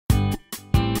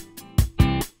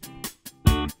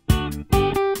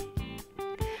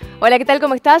Hola, ¿qué tal?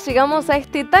 ¿Cómo estás? Llegamos a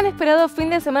este tan esperado fin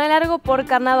de semana largo por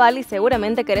carnaval y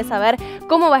seguramente querés saber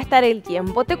cómo va a estar el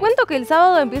tiempo. Te cuento que el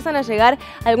sábado empiezan a llegar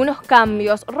algunos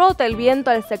cambios. Rota el viento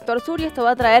al sector sur y esto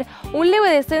va a traer un leve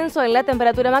descenso en la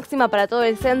temperatura máxima para todo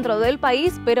el centro del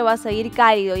país, pero va a seguir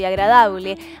cálido y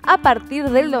agradable. A partir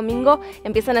del domingo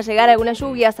empiezan a llegar algunas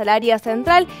lluvias al área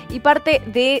central y parte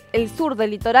del sur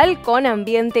del litoral con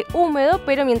ambiente húmedo,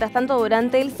 pero mientras tanto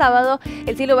durante el sábado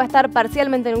el cielo va a estar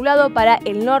parcialmente nublado para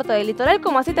el norte del litoral,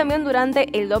 como así también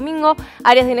durante el domingo,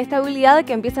 áreas de inestabilidad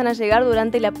que empiezan a llegar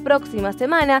durante la próxima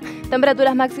semana,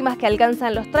 temperaturas máximas que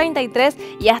alcanzan los 33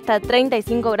 y hasta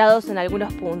 35 grados en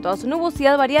algunos puntos,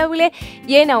 nubosidad variable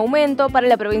y en aumento para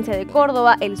la provincia de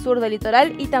Córdoba, el sur del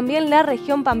litoral y también la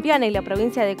región pampeana y la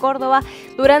provincia de Córdoba.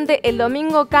 Durante el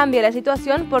domingo cambia la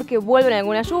situación porque vuelven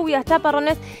algunas lluvias,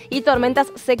 chaparrones y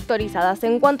tormentas sectorizadas.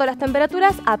 En cuanto a las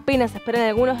temperaturas, apenas esperan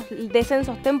algunos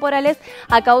descensos temporales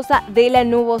a causa de la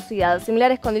nubosidad.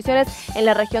 Similares condiciones en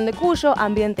la región de Cuyo,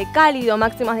 ambiente cálido,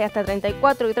 máximas de hasta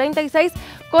 34 y 36,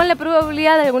 con la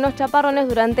probabilidad de algunos chaparrones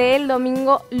durante el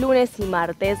domingo, lunes y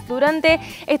martes. Durante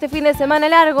este fin de semana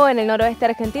largo, en el noroeste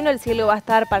argentino, el cielo va a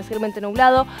estar parcialmente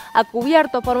nublado, a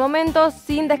cubierto por momentos,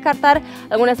 sin descartar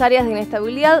algunas áreas de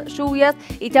inestabilidad, lluvias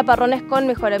y chaparrones con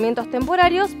mejoramientos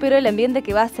temporarios, pero el ambiente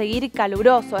que va a seguir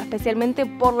caluroso, especialmente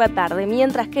por la tarde.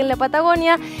 Mientras que en la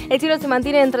Patagonia, el cielo se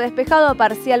mantiene entre despejado a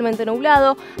parcialmente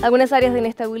nublado, algunas áreas de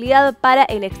inestabilidad para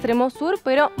el extremo sur,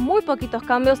 pero muy poquitos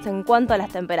cambios en cuanto a las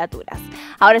temperaturas.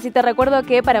 Ahora sí te recuerdo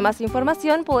que para más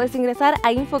información podés ingresar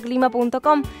a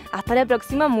infoclima.com. Hasta la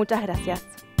próxima, muchas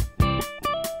gracias.